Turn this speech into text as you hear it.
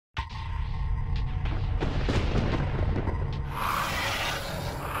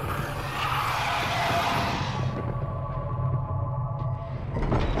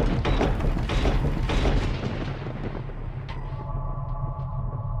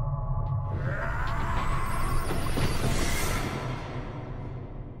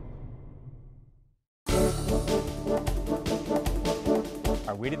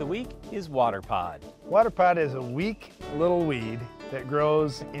Our weed of the week is Waterpod. Waterpod is a weak little weed that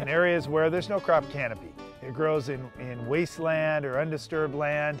grows in areas where there's no crop canopy. It grows in wasteland or undisturbed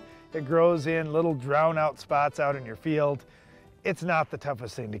land. It grows in little drown out spots out in your field. It's not the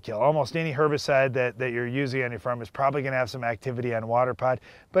toughest thing to kill. Almost any herbicide that you're using on your farm is probably going to have some activity on Waterpod,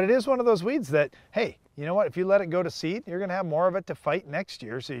 but it is one of those weeds that, hey, you know what, if you let it go to seed, you're going to have more of it to fight next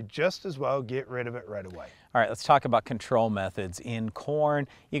year, so you just as well get rid of it right away. All right, let's talk about control methods. In corn,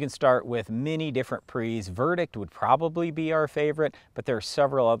 you can start with many different pre's. Verdict would probably be our favorite, but there are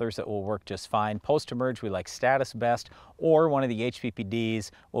several others that will work just fine. Post-emerge, we like Status best, or one of the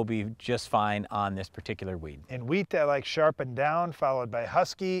HPPDs will be just fine on this particular weed. In wheat, I like Sharpen Down, followed by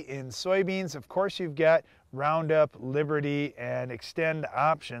Husky. In soybeans, of course, you've got Roundup, Liberty, and Extend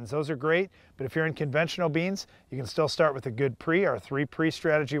options. Those are great, but if you're in conventional beans, you can still start with a good pre. Our 3 pre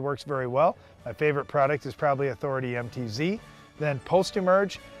strategy works very well. My favorite product is probably Authority MTZ. Then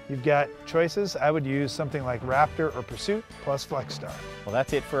post-emerge, you've got choices. I would use something like Raptor or Pursuit plus Flex Star. Well,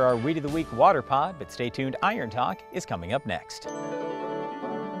 that's it for our Weed of the Week Waterpod, but stay tuned. Iron Talk is coming up next.